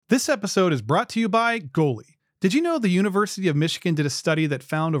This episode is brought to you by Goalie. Did you know the University of Michigan did a study that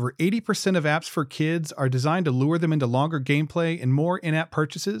found over 80% of apps for kids are designed to lure them into longer gameplay and more in-app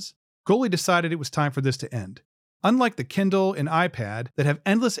purchases? Goalie decided it was time for this to end. Unlike the Kindle and iPad that have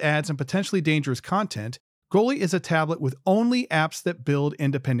endless ads and potentially dangerous content, Goalie is a tablet with only apps that build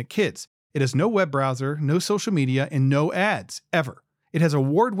independent kids. It has no web browser, no social media, and no ads, ever. It has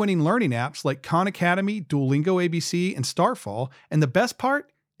award-winning learning apps like Khan Academy, Duolingo ABC, and Starfall, and the best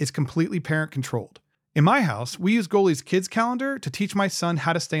part? It's completely parent-controlled. In my house, we use Goalie's Kids Calendar to teach my son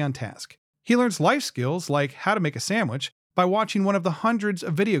how to stay on task. He learns life skills like how to make a sandwich by watching one of the hundreds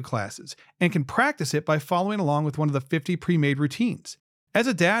of video classes and can practice it by following along with one of the 50 pre-made routines. As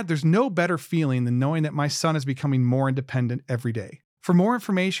a dad, there's no better feeling than knowing that my son is becoming more independent every day. For more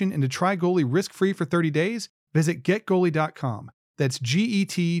information and to try Goalie risk-free for 30 days, visit getgoalie.com. That's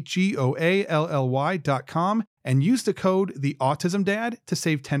GETGOALLY.com and use the code TheAutismDad to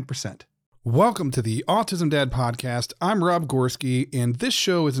save 10%. Welcome to the Autism Dad Podcast. I'm Rob Gorski, and this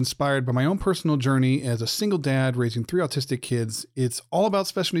show is inspired by my own personal journey as a single dad raising 3 autistic kids. It's all about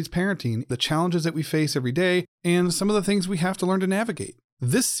special needs parenting, the challenges that we face every day, and some of the things we have to learn to navigate.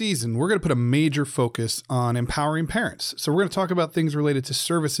 This season, we're going to put a major focus on empowering parents. So we're going to talk about things related to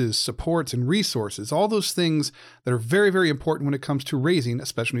services, supports, and resources, all those things that are very, very important when it comes to raising a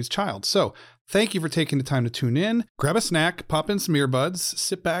special needs child. So thank you for taking the time to tune in. Grab a snack, pop in some earbuds,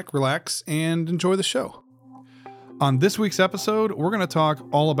 sit back, relax, and enjoy the show. On this week's episode, we're going to talk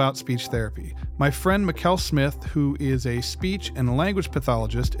all about speech therapy. My friend Mckell Smith, who is a speech and language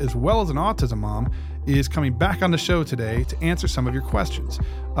pathologist as well as an autism mom, is coming back on the show today to answer some of your questions.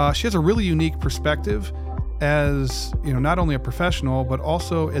 She has a really unique perspective as, not only a professional, but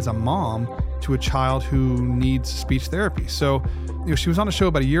also as a mom to a child who needs speech therapy. So, she was on the show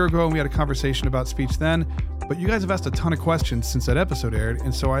about a year ago and we had a conversation about speech then, but you guys have asked a ton of questions since that episode aired.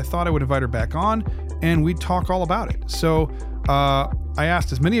 And so I thought I would invite her back on and we'd talk all about it. So I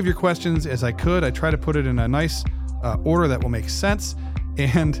asked as many of your questions as I could. I tried to put it in a nice order that will make sense.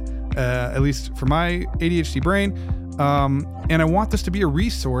 And at least for my ADHD brain. And I want this to be a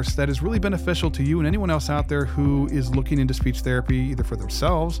resource that is really beneficial to you and anyone else out there who is looking into speech therapy, either for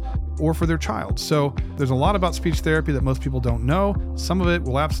themselves or for their child. So there's a lot about speech therapy that most people don't know. Some of it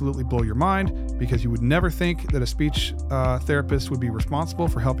will absolutely blow your mind because you would never think that a speech therapist would be responsible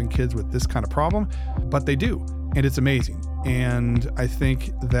for helping kids with this kind of problem, but they do. And it's amazing. And I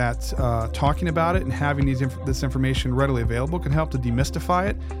think that talking about it and having this information readily available can help to demystify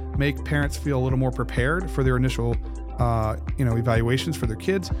it, make parents feel a little more prepared for their initial evaluations for their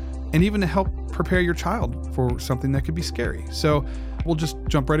kids, and even to help prepare your child for something that could be scary. So we'll just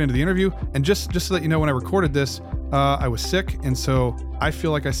jump right into the interview. And just so that you know, when I recorded this, I was sick. And so I feel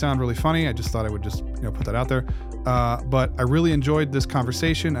like I sound really funny. I just thought I would just put that out there. But I really enjoyed this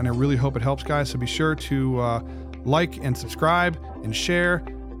conversation and I really hope it helps, guys. So be sure to like and subscribe and share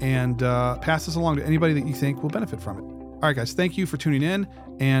and pass this along to anybody that you think will benefit from it. All right, guys, thank you for tuning in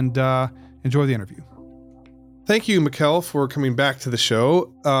and enjoy the interview. Thank you, Mckell, for coming back to the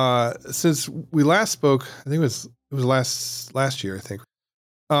show. Since we last spoke, I think it was last year, I think.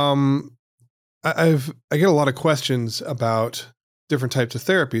 I get a lot of questions about different types of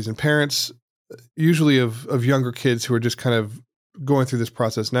therapies, and parents, usually of younger kids who are just kind of going through this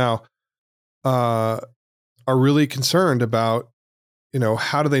process now, are really concerned about,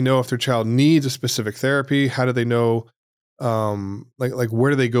 how do they know if their child needs a specific therapy? How do they know, like where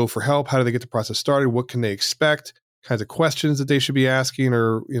do they go for help? How do they get the process started? What can they expect? Kinds of questions that they should be asking,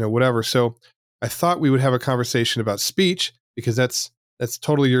 or whatever. So I thought we would have a conversation about speech because that's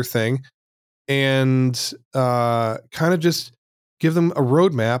totally your thing, and kind of just give them a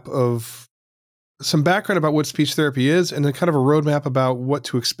roadmap of some background about what speech therapy is, and then kind of a roadmap about what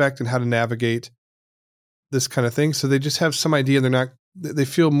to expect and how to navigate this kind of thing. So they just have some idea and they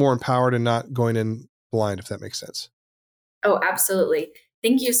feel more empowered and not going in blind, if that makes sense. Oh, absolutely.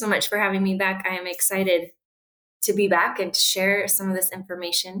 Thank you so much for having me back. I am excited to be back and to share some of this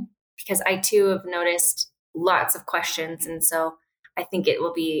information because I too have noticed lots of questions. And so I think it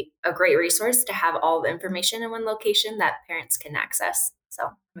will be a great resource to have all the information in one location that parents can access. So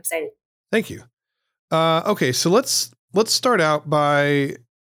I'm excited. Thank you. Okay. So let's start out by,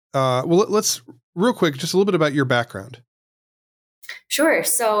 let's real quick, just a little bit about your background. Sure.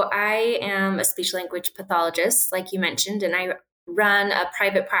 So I am a speech language pathologist, like you mentioned, and I run a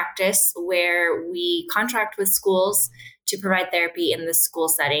private practice where we contract with schools to provide therapy in the school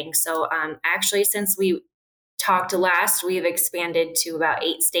setting. So actually, since we talked last, we've expanded to about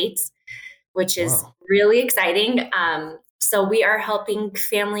 8 states, which is really exciting. So we are helping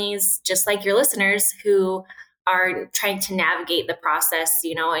families, just like your listeners, who are trying to navigate the process,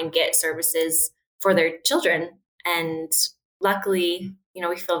 and get services for their children. And luckily,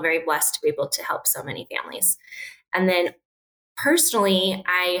 we feel very blessed to be able to help so many families. And then personally,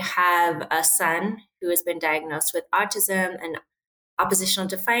 I have a son who has been diagnosed with autism and oppositional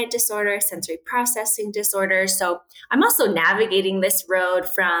defiant disorder, sensory processing disorder. So I'm also navigating this road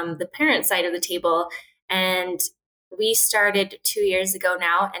from the parent side of the table. And we started 2 years ago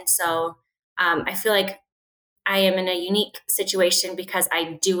now. And so I feel like I am in a unique situation because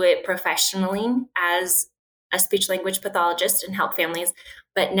I do it professionally as a speech language pathologist and help families.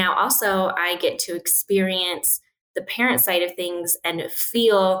 But now also I get to experience the parent side of things and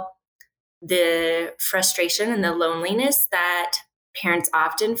feel the frustration and the loneliness that parents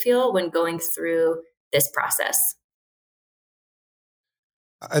often feel when going through this process.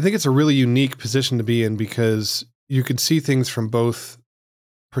 I think it's a really unique position to be in because you can see things from both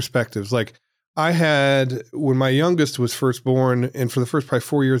perspectives. Like I had, when my youngest was first born, and for the first probably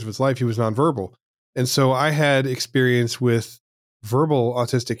 4 years of his life, he was nonverbal. And so I had experience with verbal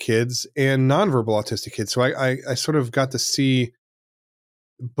autistic kids and nonverbal autistic kids. So I sort of got to see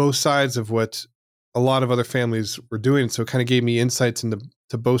both sides of what a lot of other families were doing. So it kind of gave me insights into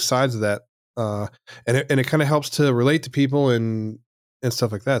both sides of that. And it kind of helps to relate to people and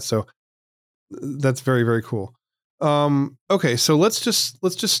stuff like that. So that's very, very cool. Okay, so let's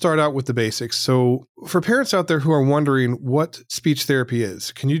just start out with the basics. So for parents out there who are wondering what speech therapy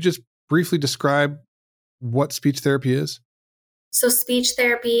is, can you just briefly describe what speech therapy is? So speech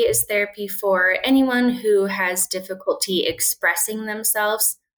therapy is therapy for anyone who has difficulty expressing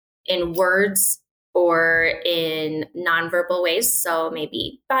themselves in words or in nonverbal ways. So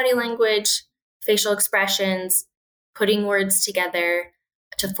maybe body language, facial expressions, putting words together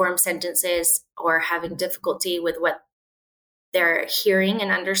to form sentences, or having difficulty with what they're hearing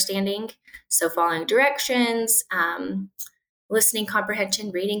and understanding. So following directions, listening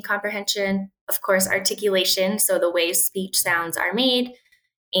comprehension, reading comprehension, of course, articulation, so the way speech sounds are made,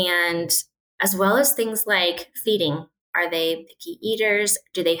 and as well as things like feeding. Are they picky eaters?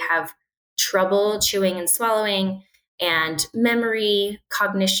 Do they have trouble chewing and swallowing? And memory,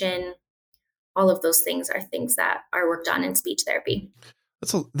 cognition, all of those things are things that are worked on in speech therapy.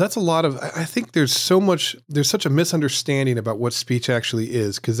 That's a lot of, I think there's such a misunderstanding about what speech actually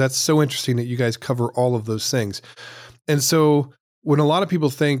is, because that's so interesting that you guys cover all of those things. And so when a lot of people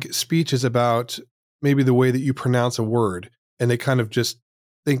think speech is about maybe the way that you pronounce a word, and they kind of just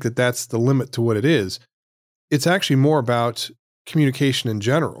think that that's the limit to what it is, it's actually more about communication in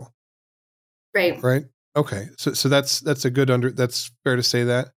general. Right. Right. Okay. So that's that's fair to say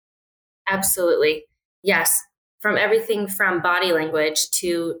that. Absolutely. Yes. From everything from body language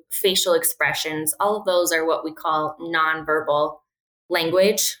to facial expressions, all of those are what we call nonverbal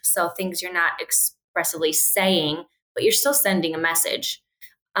language. So things you're not expressively saying, but you're still sending a message.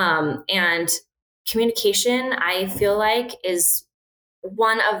 And communication, I feel like, is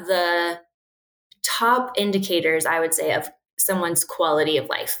one of the top indicators, I would say, of someone's quality of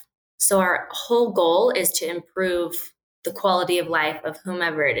life. So our whole goal is to improve the quality of life of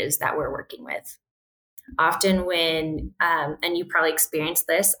whomever it is that we're working with. Often when, and you probably experienced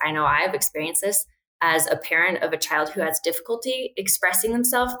this, I know I've experienced this as a parent of a child who has difficulty expressing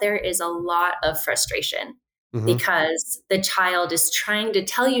themselves, there is a lot of frustration because the child is trying to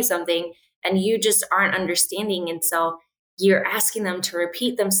tell you something and you just aren't understanding. And so you're asking them to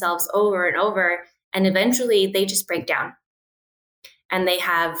repeat themselves over and over, and eventually they just break down and they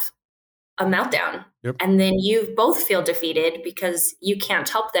have a meltdown. Yep. And then you both feel defeated because you can't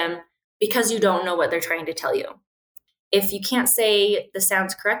help them because you don't know what they're trying to tell you. If you can't say the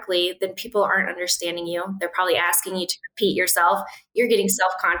sounds correctly, then people aren't understanding you. They're probably asking you to repeat yourself. You're getting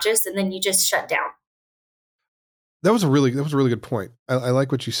self-conscious, and then you just shut down. That was a really good point. I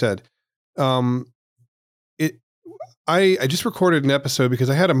like what you said. I just recorded an episode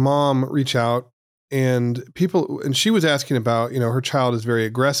because I had a mom reach out, and she was asking about, her child is very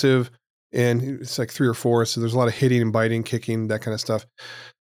aggressive, and it's like 3 or 4. So there's a lot of hitting and biting, kicking, that kind of stuff.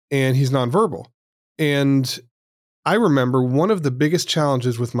 And he's nonverbal. And I remember one of the biggest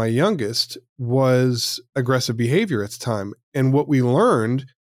challenges with my youngest was aggressive behavior at the time. And what we learned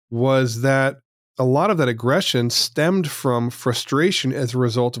was that a lot of that aggression stemmed from frustration as a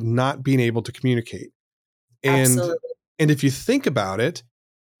result of not being able to communicate. Absolutely. And if you think about it,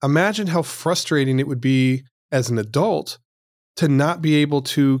 imagine how frustrating it would be as an adult to not be able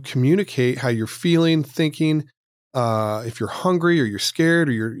to communicate how you're feeling, thinking, if you're hungry or you're scared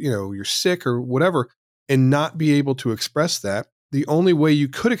or you're sick or whatever, and not be able to express that. The only way you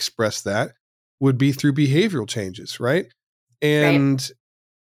could express that would be through behavioral changes, right? And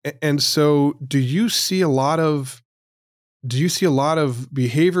And so do you see a lot of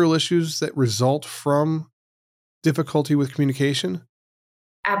behavioral issues that result from difficulty with communication?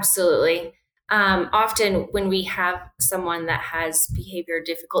 Absolutely. Often when we have someone that has behavior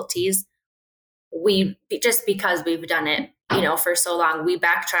difficulties, we just because we've done it, for so long, we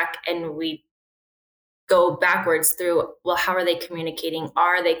backtrack and we go backwards through, well, how are they communicating?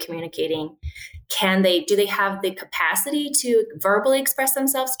 Are they communicating? Do they have the capacity to verbally express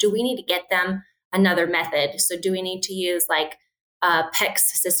themselves? Do we need to get them another method? So do we need to use like a PECS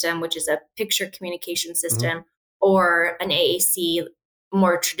system, which is a picture communication system, Mm-hmm. or an AAC,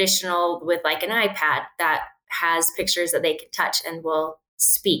 more traditional with like an iPad that has pictures that they can touch and will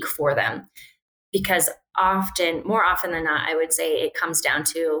speak for them? Because more often than not, I would say it comes down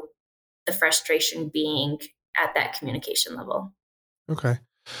to the frustration being at that communication level. Okay.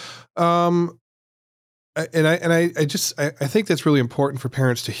 Um, I think that's really important for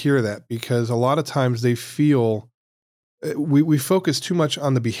parents to hear that, because a lot of times they feel we focus too much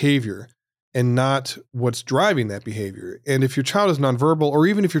on the behavior and not what's driving that behavior. And if your child is nonverbal, or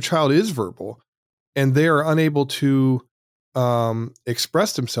even if your child is verbal and they are unable to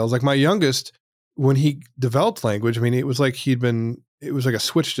express themselves, like my youngest, when he developed language, I mean, it was like it was like a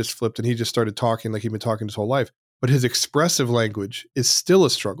switch just flipped and he just started talking like he'd been talking his whole life. But his expressive language is still a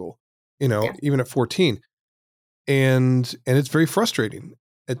struggle, Yeah. even at 14. And it's very frustrating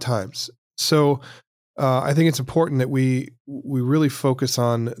at times. So I think it's important that we really focus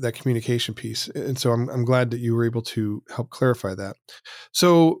on that communication piece. And so I'm glad that you were able to help clarify that.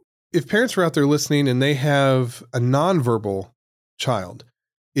 So if parents are out there listening and they have a nonverbal child,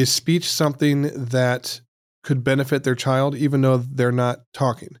 is speech something that could benefit their child even though they're not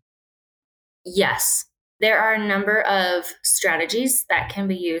talking? Yes, there are a number of strategies that can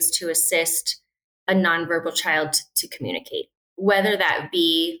be used to assist a nonverbal child to communicate, whether that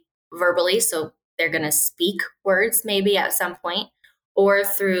be verbally, so they're going to speak words maybe at some point, or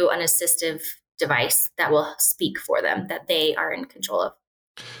through an assistive device that will speak for them that they are in control of.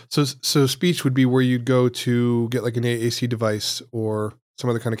 So speech would be where you'd go to get like an AAC device or some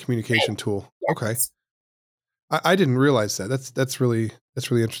other kind of communication Right. tool. Okay. Yes. I didn't realize that. That's really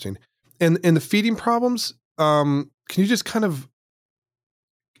interesting. And the feeding problems, can you just kind of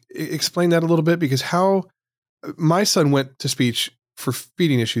explain that a little bit? Because how my son went to speech for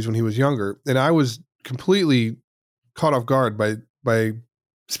feeding issues when he was younger, and I was completely caught off guard by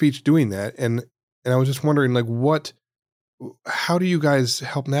speech doing that. And I was just wondering, like, how do you guys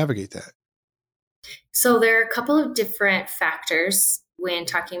help navigate that? So there are a couple of different factors when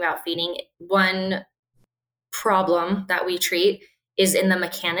talking about feeding. One problem that we treat is in the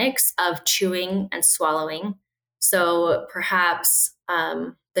mechanics of chewing and swallowing. So perhaps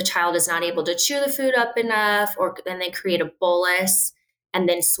the child is not able to chew the food up enough, or then they create a bolus and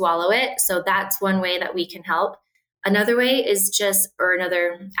then swallow it. So that's one way that we can help. Another way is or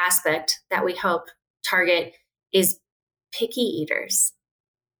another aspect that we help target is picky eaters,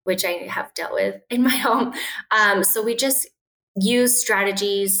 which I have dealt with in my home. So we just use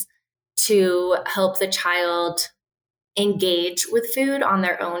strategies to help the child engage with food on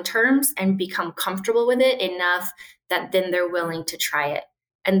their own terms and become comfortable with it enough that then they're willing to try it.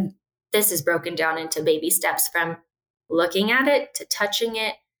 And this is broken down into baby steps, from looking at it to touching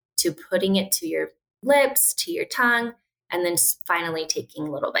it to putting it to your lips, to your tongue, and then finally taking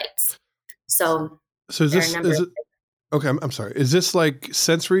little bites. So So there are a number is of. it okay? I'm sorry. Is this like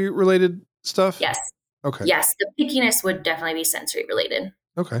sensory related stuff? Yes. Okay. Yes, the pickiness would definitely be sensory related.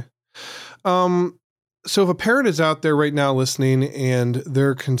 Okay. Um, so if a parent is out there right now listening and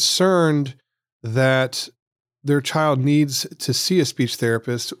they're concerned that their child needs to see a speech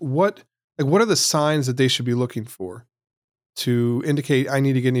therapist, what are the signs that they should be looking for to indicate I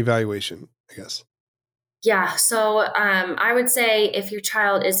need to get an evaluation, I guess? Yeah. So I would say if your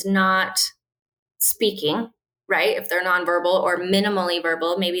child is not speaking, right? If they're nonverbal or minimally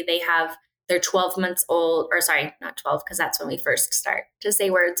verbal, maybe they're 12 months old, or sorry, not 12, because that's when we first start to say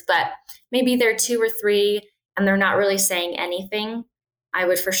words, but maybe they're 2 or 3 and they're not really saying anything. I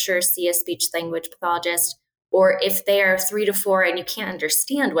would for sure see a speech language pathologist. Or if they are 3 to 4 and you can't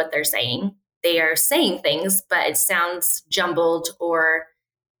understand what they are saying things, but it sounds jumbled, or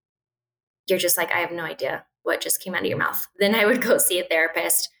you're just like, I have no idea what just came out of your mouth, then I would go see a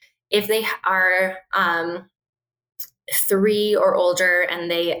therapist. If they are 3 or older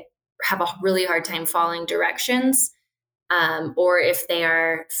and they have a really hard time following directions, or if they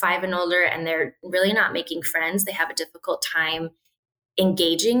are 5 and older and they're really not making friends, they have a difficult time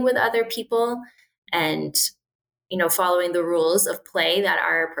engaging with other people and following the rules of play that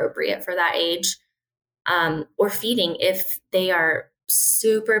are appropriate for that age, or feeding. If they are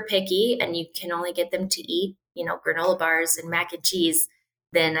super picky and you can only get them to eat, granola bars and mac and cheese,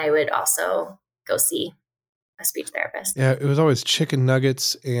 then I would also go see a speech therapist. Yeah, it was always chicken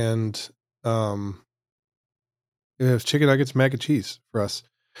nuggets and it was chicken nuggets, mac and cheese for us.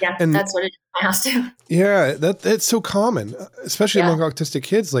 Yeah, And that's what it is in my house too. yeah, that's so common, especially Yeah, among autistic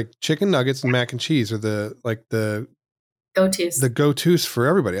kids. Like chicken nuggets and mac and cheese are the go-tos. go-tos for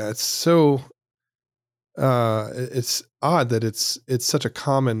everybody. It's so it's odd that it's such a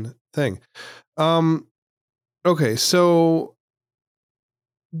common thing. Um, okay, so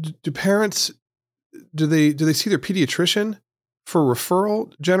do parents do they see their pediatrician for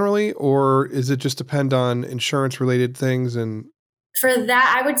referral generally, or is it just depend on insurance related things? And For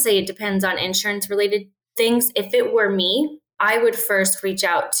that, I would say it depends on insurance related things. If it were me, I would first reach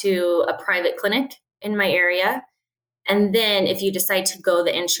out to a private clinic in my area. And then if you decide to go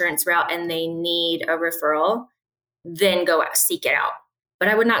the insurance route and they need a referral, then go out, seek it out. But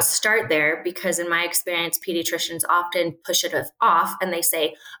I would not start there because in my experience, pediatricians often push it off and they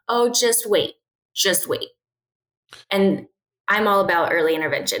say, oh, just wait, just wait. And I'm all about early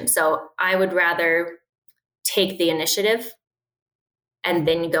intervention. So I would rather take the initiative and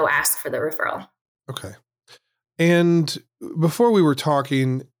then go ask for the referral. okay. And before we were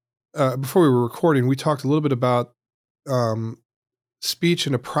talking, before we were recording, we talked a little bit about speech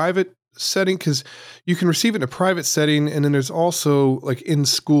in a private setting, because you can receive it in a private setting, and then there's also like in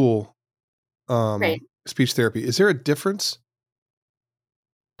school Right. speech therapy. Is there a difference?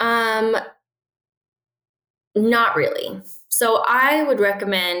 Um, Not really. So I would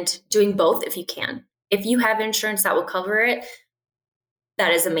recommend doing both if you can. If you have insurance that will cover it,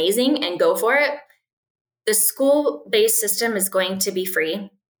 that is amazing and go for it. The school-based system is going to be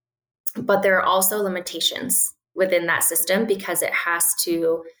free, but there are also limitations within that system because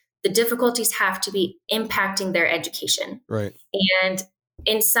the difficulties have to be impacting their education. Right. And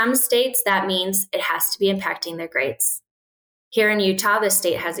in some states, that means it has to be impacting their grades. Here in Utah, the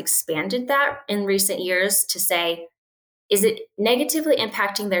state has expanded that in recent years to say, is it negatively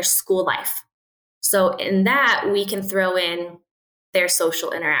impacting their school life? So in that, we can throw in their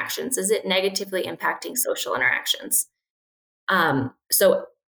social interactions. Is it negatively impacting social interactions? So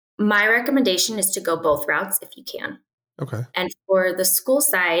my recommendation is to go both routes if you can. Okay. And for the school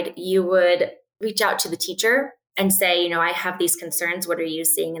side, you would reach out to the teacher and say, I have these concerns. What are you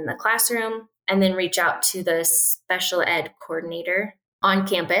seeing in the classroom? And then reach out to the special ed coordinator on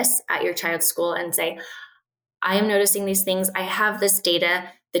campus at your child's school and say, I am noticing these things. I have this data.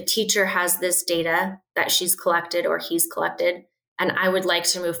 The teacher has this data that she's collected or he's collected, and I would like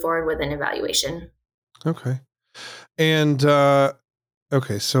to move forward with an evaluation. Okay. And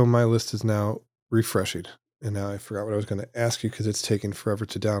okay, so my list is now refreshing, and now I forgot what I was going to ask you because it's taken forever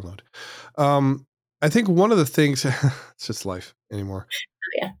to download. I think one of the things it's just life anymore.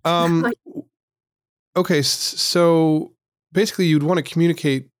 Yeah. Okay, so basically you'd want to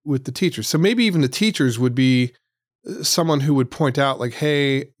communicate with the teachers. So maybe even the teachers would be someone who would point out like,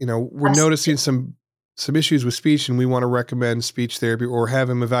 hey, we're noticing some issues with speech and we want to recommend speech therapy or have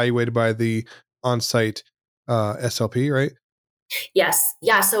him evaluated by the on-site SLP, right? Yes.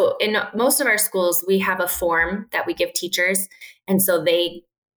 Yeah. So in most of our schools, we have a form that we give teachers. And so they,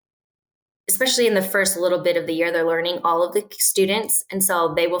 especially in the first little bit of the year, they're learning all of the students. And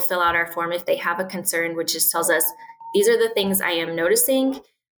so they will fill out our form if they have a concern, which just tells us, these are the things I am noticing.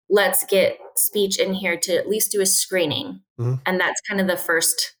 Let's get speech in here to at least do a screening. Mm-hmm. And that's kind of the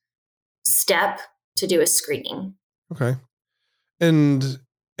first step to do a screening. Okay. And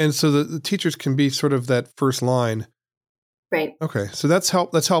so the teachers can be sort of that first line. Right. Okay. So that's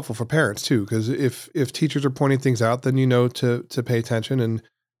helpful for parents too, because if teachers are pointing things out, then to pay attention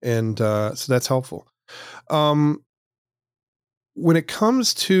and so that's helpful. When it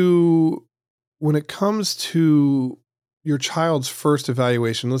comes to your child's first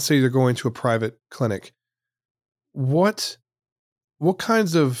evaluation, let's say they're going to a private clinic, what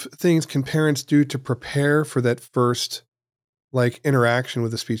kinds of things can parents do to prepare for that first interaction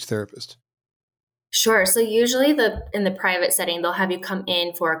with a speech therapist? Sure. So usually in the private setting, they'll have you come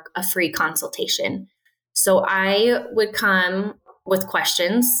in for a free consultation. So I would come with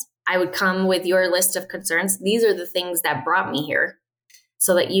questions. I would come with your list of concerns. These are the things that brought me here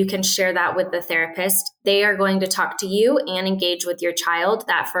so that you can share that with the therapist. They are going to talk to you and engage with your child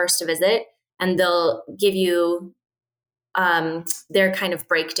that first visit, and they'll give you their kind of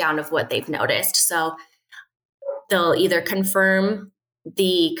breakdown of what they've noticed. So they'll either confirm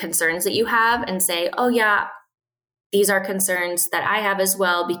the concerns that you have and say, oh yeah, these are concerns that I have as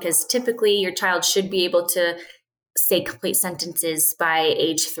well, because typically your child should be able to say complete sentences by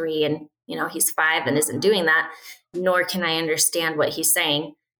age 3. And, he's 5 and isn't doing that, nor can I understand what he's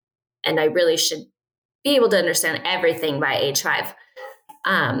saying. And I really should be able to understand everything by age 5.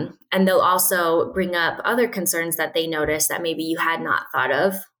 And they'll also bring up other concerns that they notice that maybe you had not thought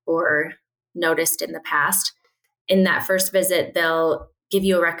of or noticed in the past. In that first visit, they'll give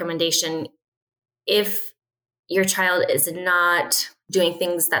you a recommendation. If your child is not doing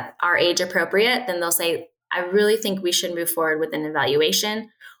things that are age appropriate, then they'll say, I really think we should move forward with an evaluation.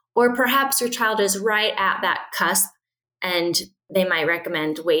 Or perhaps your child is right at that cusp, and they might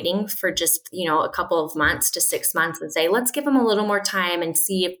recommend waiting for just, a couple of months to 6 months and say, let's give them a little more time and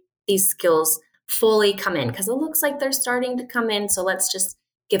see if these skills fully come in, because it looks like they're starting to come in. So let's just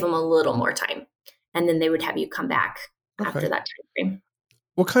give them a little more time. And then they would have you come back after that time frame.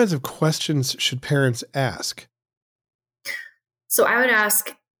 What kinds of questions should parents ask? So I would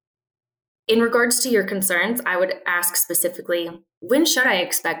ask, in regards to your concerns, I would ask specifically, when should I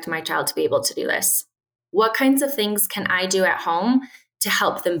expect my child to be able to do this? What kinds of things can I do at home to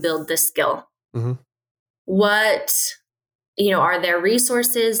help them build this skill? Mm-hmm. What, are there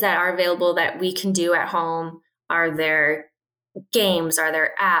resources that are available that we can do at home? Are there games? Are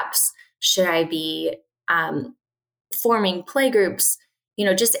there apps? Should I be forming play groups?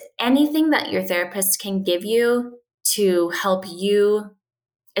 Just anything that your therapist can give you to help you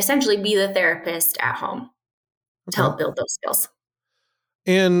essentially be the therapist at home to help build those skills.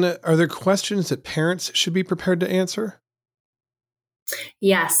 And are there questions that parents should be prepared to answer?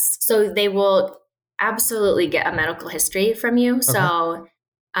 Yes. So they will absolutely get a medical history from you. So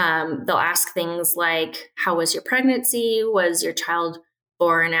they'll ask things like, how was your pregnancy? Was your child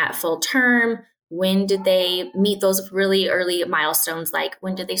born at full term? When did they meet those really early milestones? Like,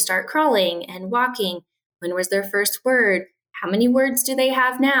 when did they start crawling and walking? When was their first word? How many words do they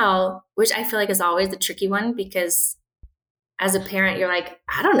have now? Which I feel like is always the tricky one, because as a parent, you're like,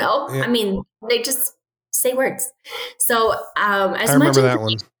 I don't know. Yeah. I mean, they just say words. So I remember that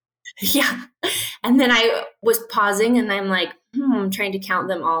one. Yeah. And then I was pausing and I'm like, I'm trying to count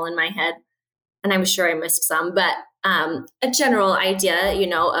them all in my head. And I'm sure I missed some, but a general idea,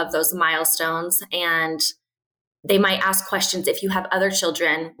 of those milestones. And they might ask questions if you have other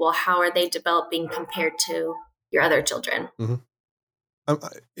children. Well, how are they developing compared to your other children? Mm-hmm.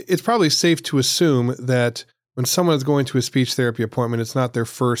 It's probably safe to assume that when someone is going to a speech therapy appointment, it's not their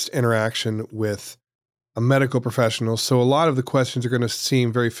first interaction with a medical professional. So a lot of the questions are going to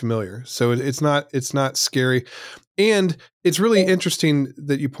seem very familiar. So it's not scary. And it's really interesting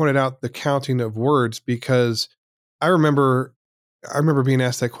that you pointed out the counting of words, because I remember being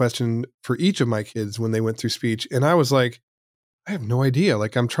asked that question for each of my kids when they went through speech. And I was like, I have no idea.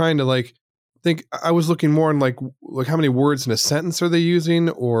 Like, I'm trying to think. I was looking more on like how many words in a sentence are they using,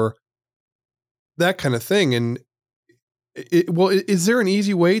 or that kind of thing. And is there an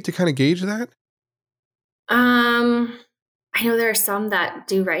easy way to kind of gauge that? I know there are some that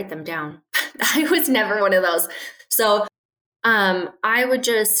do write them down. I was never one of those. So, I would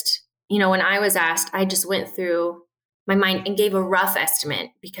just, when I was asked, I just went through my mind and gave a rough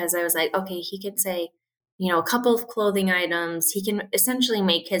estimate, because I was like, okay, he could say, a couple of clothing items. He can essentially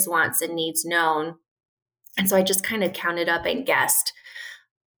make his wants and needs known. And so I just kind of counted up and guessed.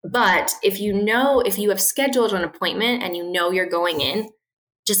 But if you have scheduled an appointment and you're going in,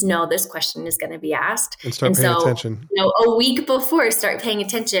 just know this question is going to be asked. And start paying attention. A week before, start paying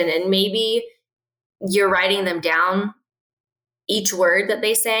attention. And maybe you're writing them down, each word that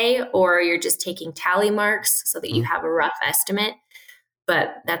they say, or you're just taking tally marks so that you have a rough estimate.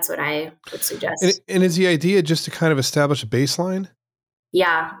 But that's what I would suggest. And is the idea just to kind of establish a baseline?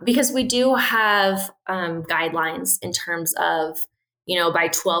 Yeah, because we do have guidelines in terms of, by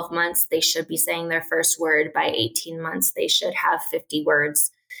 12 months, they should be saying their first word. By 18 months, they should have 50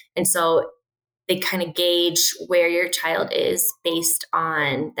 words. And so they kind of gauge where your child is based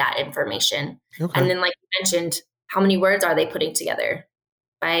on that information. Okay. And then, like you mentioned, how many words are they putting together?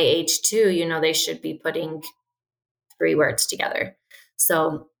 By age 2, they should be putting 3 words together.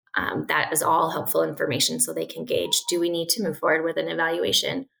 So that is all helpful information, so they can gauge, do we need to move forward with an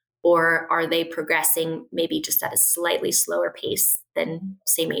evaluation, or are they progressing maybe just at a slightly slower pace than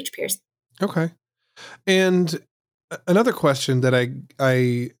same age peers? Okay. And another question that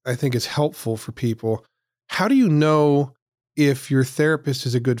I think is helpful for people, how do you know if your therapist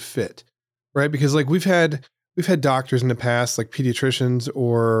is a good fit, right? Because we've had doctors in the past, like pediatricians,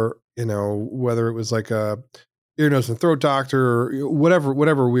 or, whether it was like a ear, nose, and throat doctor, or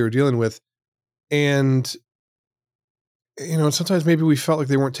whatever we were dealing with. And, sometimes maybe we felt like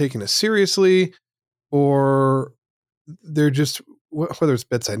they weren't taking us seriously, or they're just, whether it's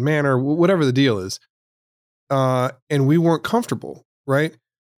bedside manner, whatever the deal is. And we weren't comfortable, right?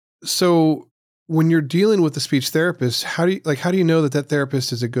 So when you're dealing with a speech therapist, how do you know that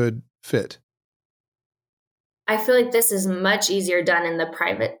therapist is a good fit? I feel like this is much easier done in the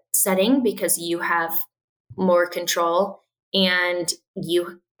private setting because you have more control and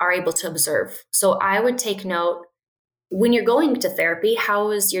you are able to observe. So I would take note when you're going to therapy,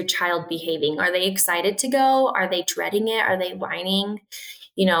 how is your child behaving? Are they excited to go? Are they dreading it? Are they whining?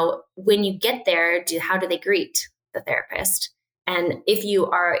 When you get there, how do they greet the therapist? And if you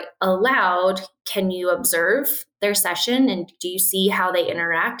are allowed, can you observe their session? And do you see how they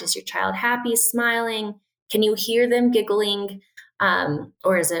interact? Is your child happy, smiling? Can you hear them giggling?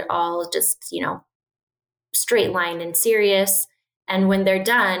 Or is it all just, straight line and serious? And when they're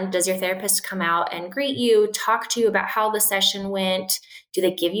done, does your therapist come out and greet you, talk to you about how the session went? Do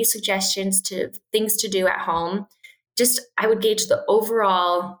they give you suggestions to things to do at home? Just, I would gauge the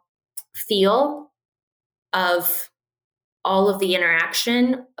overall feel of all of the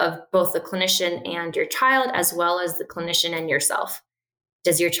interaction of both the clinician and your child, as well as the clinician and yourself.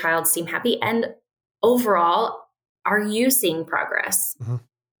 Does your child seem happy? And overall, are you seeing progress? Mm-hmm.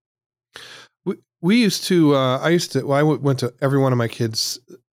 I went to every one of my kids'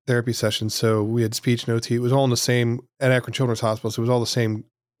 therapy sessions. So we had speech and OT. It was all in the same, at Akron Children's Hospital. So it was all the same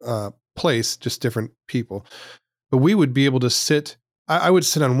place, just different people. But we would be able to sit, I would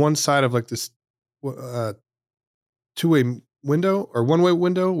sit on one side of like this two-way window or one-way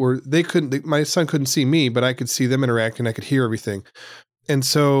window where my son couldn't see me, but I could see them interact and I could hear everything. And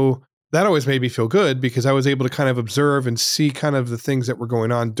so that always made me feel good because I was able to kind of observe and see kind of the things that were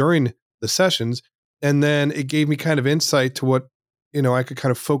going on during the sessions. And then it gave me kind of insight to what, I could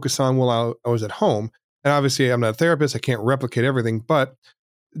kind of focus on while I was at home. And obviously I'm not a therapist. I can't replicate everything, but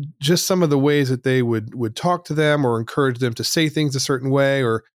just some of the ways that they would talk to them or encourage them to say things a certain way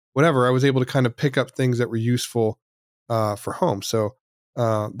or whatever, I was able to kind of pick up things that were useful for home. So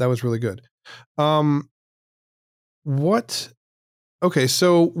that was really good. Okay,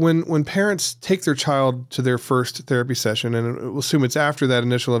 so when parents take their child to their first therapy session, and we'll assume it's after that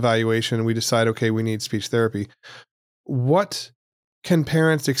initial evaluation, and we decide, okay, we need speech therapy, what can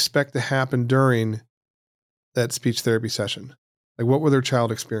parents expect to happen during that speech therapy session? Like, what will their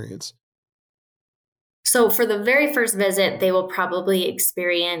child experience? So for the very first visit, they will probably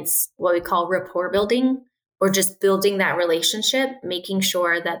experience what we call rapport building, or just building that relationship, making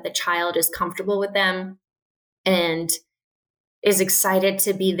sure that the child is comfortable with them and is excited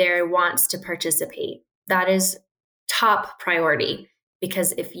to be there, wants to participate. That is top priority,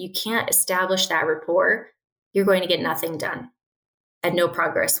 because if you can't establish that rapport, you're going to get nothing done and no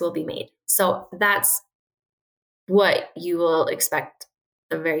progress will be made. So that's what you will expect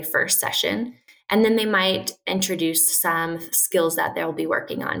the very first session. And then they might introduce some skills that they'll be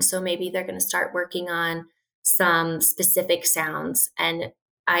working on. So maybe they're going to start working on some specific sounds. And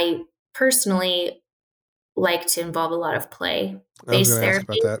I personally like to involve a lot of play-based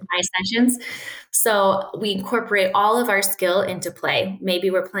therapy in my sessions. So we incorporate all of our skill into play. Maybe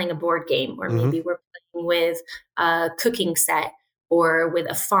we're playing a board game, or maybe we're playing with a cooking set, or with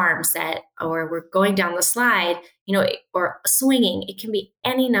a farm set, or we're going down the slide, or swinging. It can be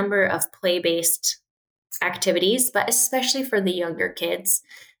any number of play-based activities, but especially for the younger kids,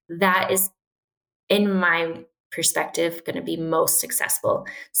 that is, in my perspective, going to be most successful.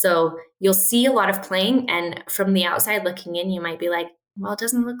 So you'll see a lot of playing, and from the outside looking in, you might be like, well, it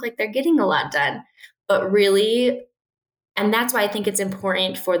doesn't look like they're getting a lot done. But really, and that's why I think it's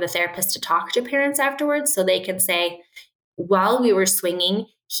important for the therapist to talk to parents afterwards, so they can say, while we were swinging,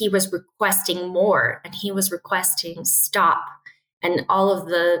 he was requesting more, and he was requesting stop, and all of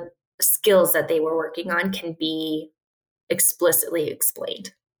the skills that they were working on can be explicitly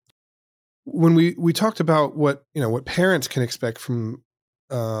explained. When we talked about what parents can expect from,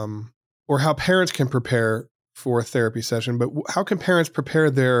 or how parents can prepare for a therapy session, but how can parents prepare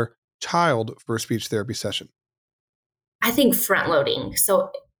their child for a speech therapy session? I think front loading.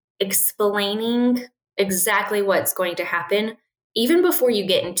 So explaining exactly what's going to happen even before you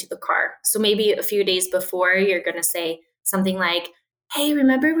get into the car. So maybe a few days before, you're going to say something like, hey,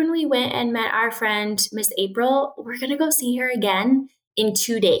 remember when we went and met our friend, Miss April? We're going to go see her again in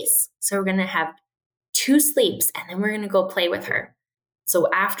 2 days. So we're going to have 2 sleeps, and then we're going to go play with her. So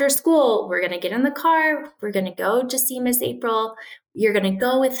after school, we're going to get in the car. We're going to go to see Miss April. You're going to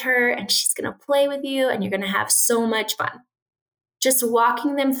go with her, and she's going to play with you, and you're going to have so much fun. Just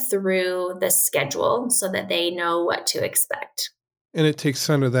walking them through the schedule so that they know what to expect. And it takes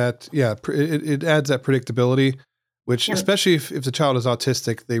some of that, it adds that predictability, which especially if the child is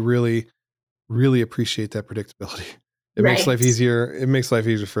autistic, they really, really appreciate that predictability. It makes life easier. It makes life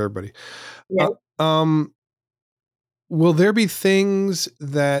easier for everybody. will there be things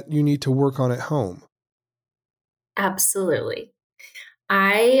that you need to work on at home? Absolutely.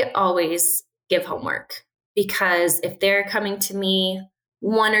 I always give homework because if they're coming to me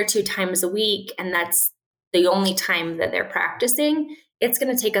 1 or 2 times a week and that's the only time that they're practicing, it's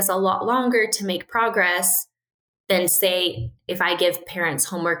going to take us a lot longer to make progress than, say, if I give parents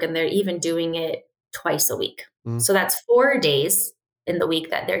homework and they're even doing it twice a week. Mm. So that's 4 days in the week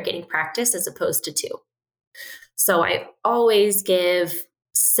that they're getting practice as opposed to 2. So I always give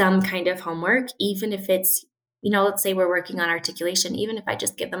some kind of homework, even if it's, let's say we're working on articulation, even if I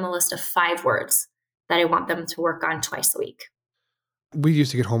just give them a list of 5 words that I want them to work on twice a week. We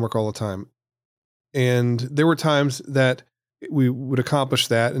used to get homework all the time. And there were times that we would accomplish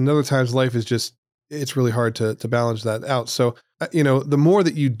that. And other times life is just, it's really hard to balance that out. So, the more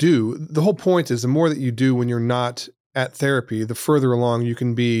that you do, the whole point is the more that you do when you're not at therapy, the further along you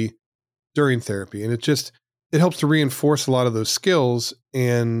can be during therapy. And it helps to reinforce a lot of those skills.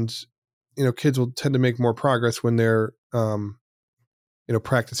 And, kids will tend to make more progress when they're,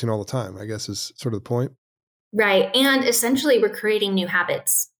 practicing all the time, I guess is sort of the point. Right. And essentially we're creating new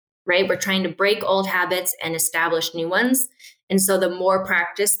habits, right? We're trying to break old habits and establish new ones. And so the more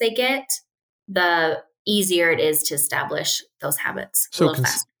practice they get, the easier it is to establish those habits a little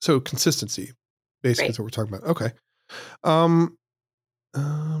faster. So consistency, basically, Right. is what we're talking about. Okay.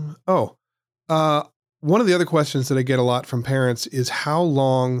 One of the other questions that I get a lot from parents is how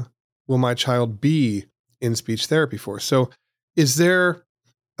long will my child be in speech therapy for? So is there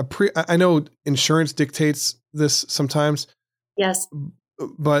I know insurance dictates this sometimes. Yes.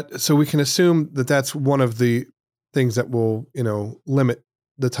 But so we can assume that that's one of the things that will, limit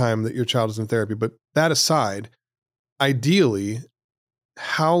the time that your child is in therapy. But that aside, ideally,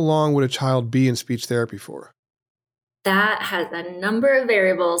 how long would a child be in speech therapy for? That has a number of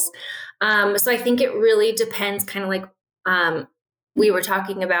variables. So I think it really depends, kind of like we were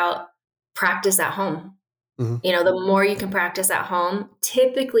talking about practice at home. Mm-hmm. The more you can practice at home,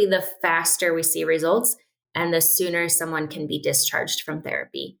 typically the faster we see results and the sooner someone can be discharged from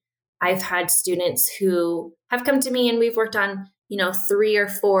therapy. I've had students who have come to me and we've worked on, 3 or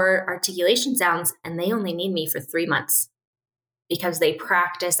 4 articulation sounds, and they only need me for 3 months because they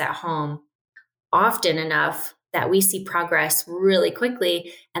practice at home often enough that we see progress really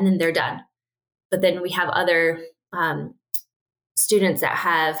quickly and then they're done. But then we have other students that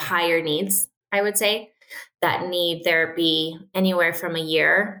have higher needs, I would say, that need therapy anywhere from a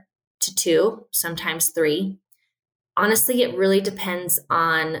year to 2, sometimes 3. Honestly, it really depends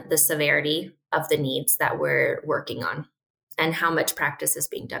on the severity of the needs that we're working on and how much practice is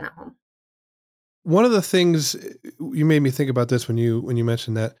being done at home. One of the things you made me think about this when you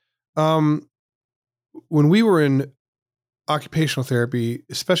mentioned that, when we were in occupational therapy,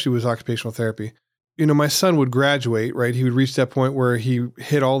 especially with occupational therapy, my son would graduate, right? He would reach that point where he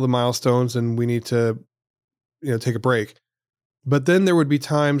hit all the milestones and we need to, take a break. But then there would be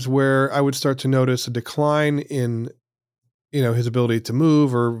times where I would start to notice a decline in, his ability to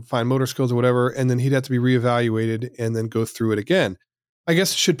move or fine motor skills or whatever. And then he'd have to be reevaluated and then go through it again. I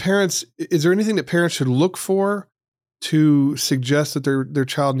guess, is there anything that parents should look for to suggest that their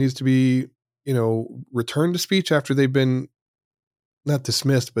child needs to be, returned to speech after they've been not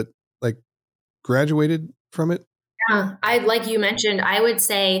dismissed, but like graduated from it? Yeah, like you mentioned, I would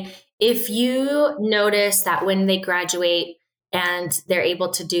say if you notice that when they graduate and they're able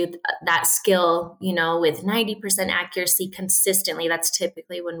to do that skill, with 90% accuracy consistently, that's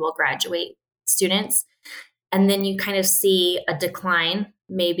typically when we'll graduate students. And then you kind of see a decline.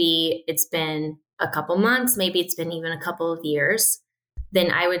 Maybe it's been a couple months, maybe it's been even a couple of years.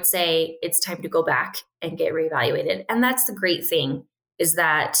 Then I would say it's time to go back and get reevaluated. And that's the great thing, is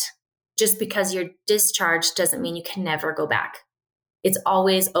that just because you're discharged doesn't mean you can never go back. It's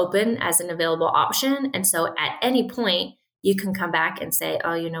always open as an available option. And so at any point, you can come back and say,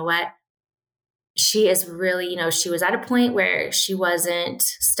 oh, you know what? She is really, she was at a point where she wasn't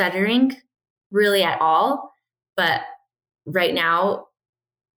stuttering really at all. But right now,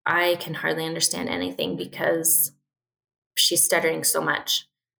 I can hardly understand anything because she's stuttering so much.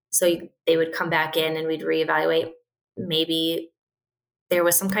 So they would come back in and we'd reevaluate. Maybe there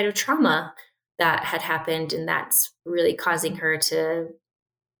was some kind of trauma that had happened and that's really causing her to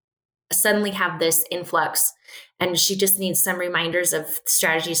suddenly have this influx. And she just needs some reminders of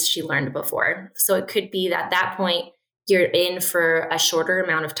strategies she learned before. So it could be that at that point, you're in for a shorter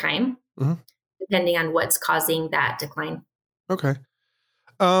amount of time, depending on what's causing that decline. Okay.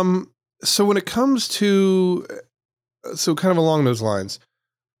 So when it comes to, so kind of along those lines,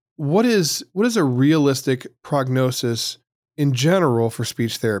 what is a realistic prognosis in general for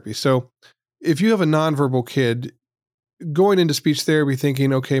speech therapy? So if you have a nonverbal kid, going into speech therapy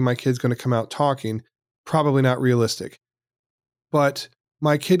thinking, okay, my kid's going to come out talking, probably not realistic. But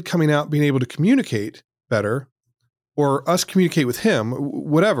my kid coming out being able to communicate better, or us communicate with him,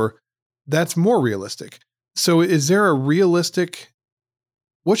 whatever, that's more realistic. So is there a realistic,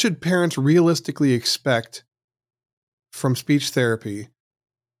 what should parents realistically expect from speech therapy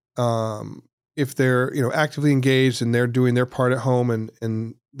if they're, actively engaged and they're doing their part at home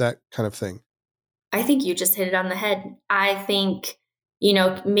and that kind of thing? I think you just hit it on the head. I think,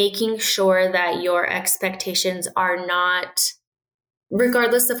 making sure that your expectations are not,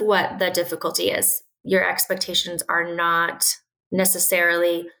 regardless of what the difficulty is, your expectations are not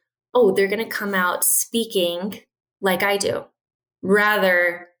necessarily, oh, they're going to come out speaking like I do.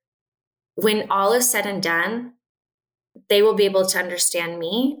 Rather, when all is said and done, they will be able to understand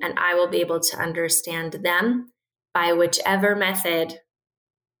me and I will be able to understand them by whichever method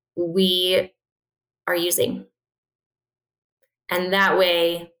we are using. And that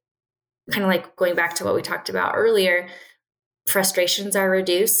way, kind of like going back to what we talked about earlier, frustrations are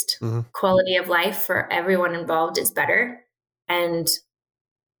reduced, quality of life for everyone involved is better, and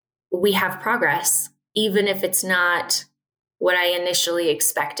we have progress. Even if it's not what I initially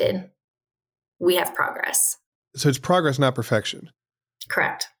expected, we have progress. So it's progress, not perfection.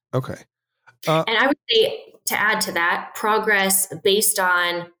 Correct. Okay. And I would say, to add to that, progress based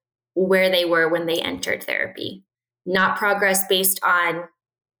on where they were when they entered therapy, not progress based on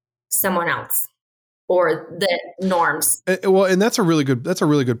someone else or the norms. Well, and that's a really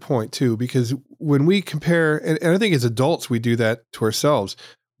good point too, because when we compare, and I think as adults, we do that to ourselves.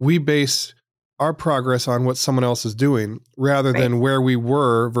 We base our progress on what someone else is doing rather than where we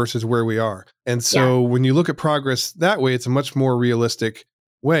were versus where we are. And so when you look at progress that way, it's a much more realistic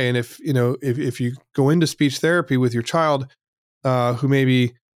way. And if you go into speech therapy with your child who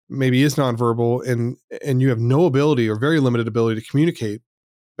maybe is nonverbal and you have no ability or very limited ability to communicate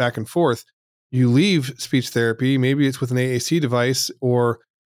back and forth, you leave speech therapy, maybe it's with an AAC device or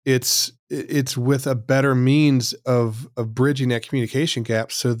it's with a better means of bridging that communication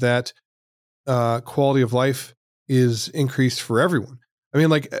gap so that quality of life is increased for everyone. I mean,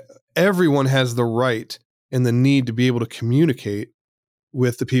 like everyone has the right and the need to be able to communicate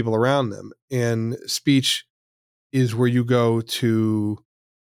with the people around them. And speech is where you go to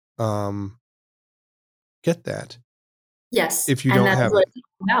get that. Yes. If you don't have it.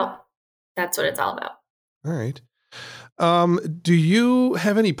 That's what it's all about. All right. Do you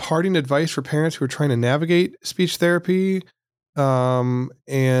have any parting advice for parents who are trying to navigate speech therapy and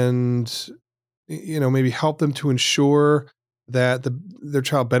maybe help them to ensure that their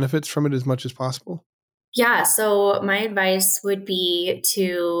child benefits from it as much as possible? Yeah. So my advice would be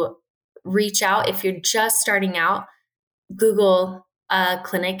to reach out. If you're just starting out, Google a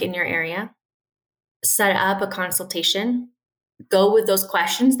clinic in your area, set up a consultation, go with those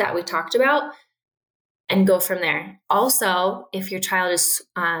questions that we talked about, and go from there. Also, if your child is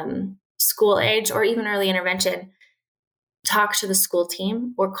school age or even early intervention, talk to the school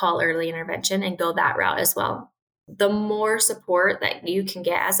team or call early intervention and go that route as well. The more support that you can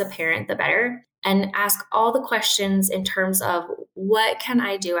get as a parent, the better. And ask all the questions in terms of, what can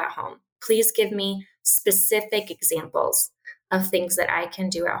I do at home? Please give me specific examples of things that I can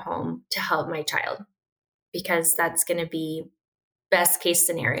do at home to help my child, because that's going to be best case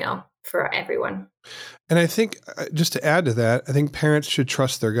scenario for everyone. And I think just to add to that, I think parents should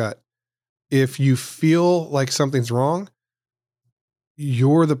trust their gut. If you feel like something's wrong,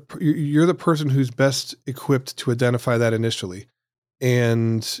 you're the person who's best equipped to identify that initially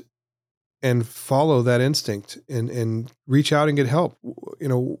and follow that instinct and reach out and get help.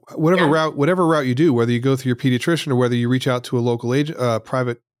 Whatever route you do, whether you go through your pediatrician or whether you reach out to a local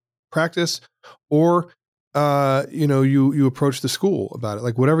private practice or you approach the school about it.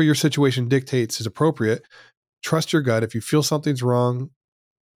 Like whatever your situation dictates is appropriate. Trust your gut. If you feel something's wrong,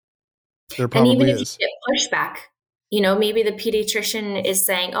 there probably is. And even if you get pushback, maybe the pediatrician is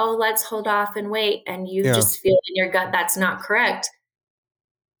saying, oh, let's hold off and wait. And you just feel in your gut that's not correct.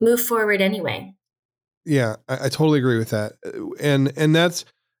 Move forward anyway. Yeah, I totally agree with that. And that's,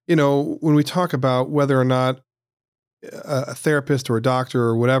 when we talk about whether or not a therapist or a doctor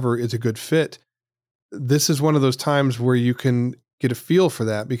or whatever is a good fit, this is one of those times where you can get a feel for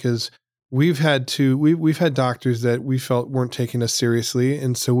that, because we've had doctors that we felt weren't taking us seriously.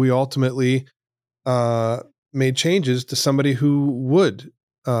 And so we ultimately made changes to somebody who would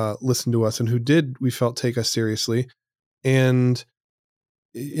listen to us and who we felt take us seriously. And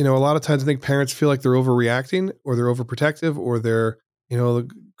a lot of times I think parents feel like they're overreacting or they're overprotective or they're, the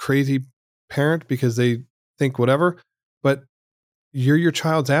crazy parent because they think whatever. But you're your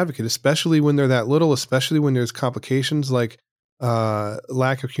child's advocate, especially when they're that little, especially when there's complications like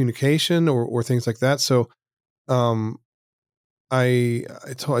lack of communication or things like that. So I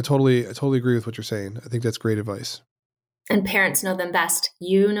totally agree with what you're saying. I think that's great advice. And parents know them best.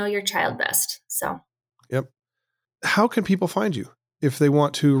 You know your child best. So, yep. How can people find you if they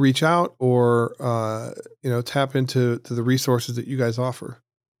want to reach out or tap into the resources that you guys offer?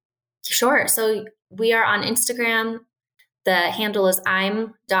 Sure. So we are on Instagram. The handle is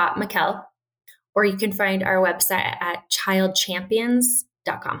I'm.Mckell, or you can find our website at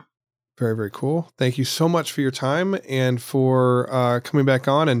childchampions.com. Very, very cool. Thank you so much for your time and for coming back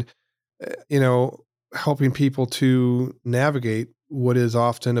on and, helping people to navigate what is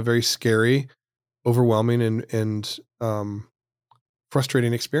often a very scary, overwhelming, and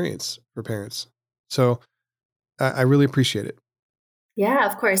frustrating experience for parents. So I really appreciate it. Yeah,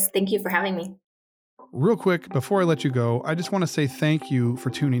 of course. Thank you for having me. Real quick, before I let you go, I just want to say thank you for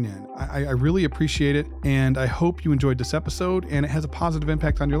tuning in. I really appreciate it, and I hope you enjoyed this episode and it has a positive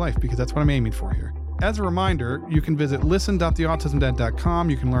impact on your life, because that's what I'm aiming for here. As a reminder, you can visit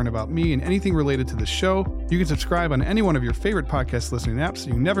listen.theautismdad.com. You can learn about me and anything related to this show. You can subscribe on any one of your favorite podcast listening apps so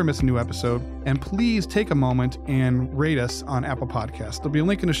you never miss a new episode. And please take a moment and rate us on Apple Podcasts. There'll be a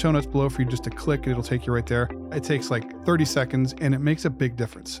link in the show notes below for you just to click, and it'll take you right there. It takes like 30 seconds, and it makes a big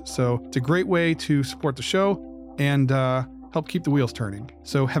difference. So it's a great way to support the show and help keep the wheels turning.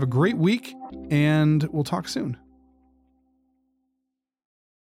 So have a great week, and we'll talk soon.